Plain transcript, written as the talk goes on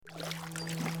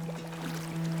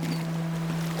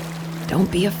Don't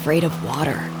be afraid of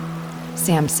water,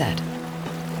 Sam said.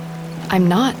 I'm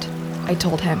not, I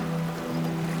told him.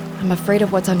 I'm afraid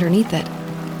of what's underneath it.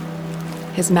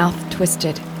 His mouth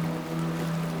twisted.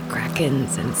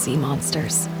 Krakens and sea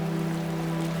monsters.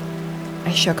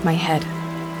 I shook my head.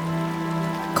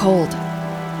 Cold.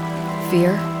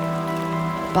 Fear.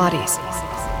 Bodies.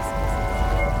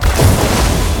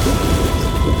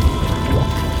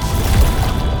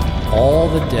 All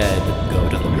the dead go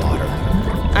to the water.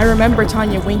 I remember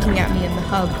Tanya winking at me in the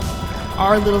hub.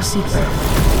 Our little secret.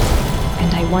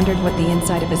 And I wondered what the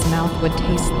inside of his mouth would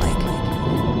taste like.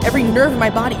 Every nerve in my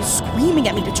body is screaming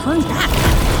at me to turn back.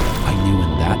 I knew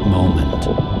in that moment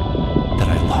that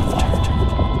I loved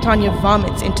her. Tanya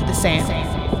vomits into the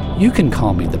sand. You can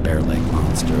call me the Bear Lake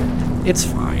Monster. It's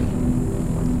fine.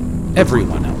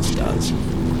 Everyone else does.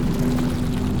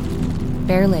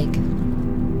 Bear Lake.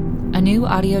 A new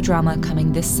audio drama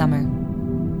coming this summer.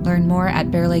 Learn more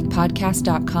at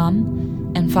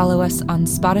bearlakepodcast.com and follow us on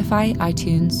Spotify,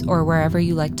 iTunes, or wherever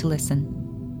you like to listen.